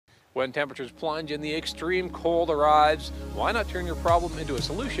When temperatures plunge and the extreme cold arrives, why not turn your problem into a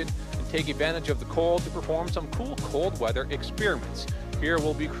solution and take advantage of the cold to perform some cool cold weather experiments? Here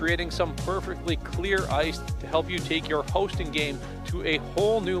we'll be creating some perfectly clear ice to help you take your hosting game to a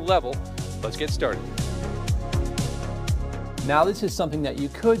whole new level. Let's get started. Now this is something that you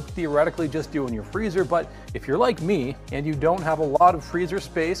could theoretically just do in your freezer, but if you're like me and you don't have a lot of freezer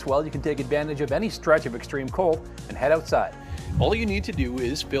space, well, you can take advantage of any stretch of extreme cold and head outside. All you need to do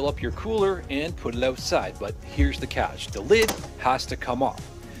is fill up your cooler and put it outside, but here's the catch: the lid has to come off.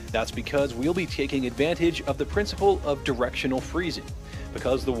 That's because we'll be taking advantage of the principle of directional freezing.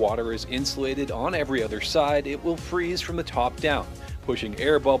 Because the water is insulated on every other side, it will freeze from the top down, pushing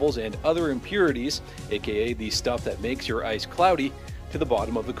air bubbles and other impurities, aka the stuff that makes your ice cloudy, to the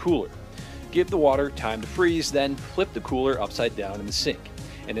bottom of the cooler. Give the water time to freeze, then flip the cooler upside down in the sink,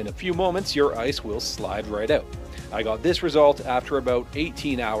 and in a few moments your ice will slide right out. I got this result after about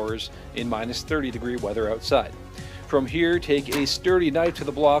 18 hours in minus 30-degree weather outside. From here, take a sturdy knife to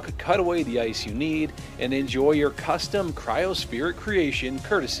the block, cut away the ice you need, and enjoy your custom cryospheric creation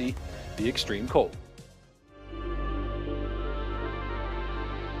courtesy the Extreme Cold.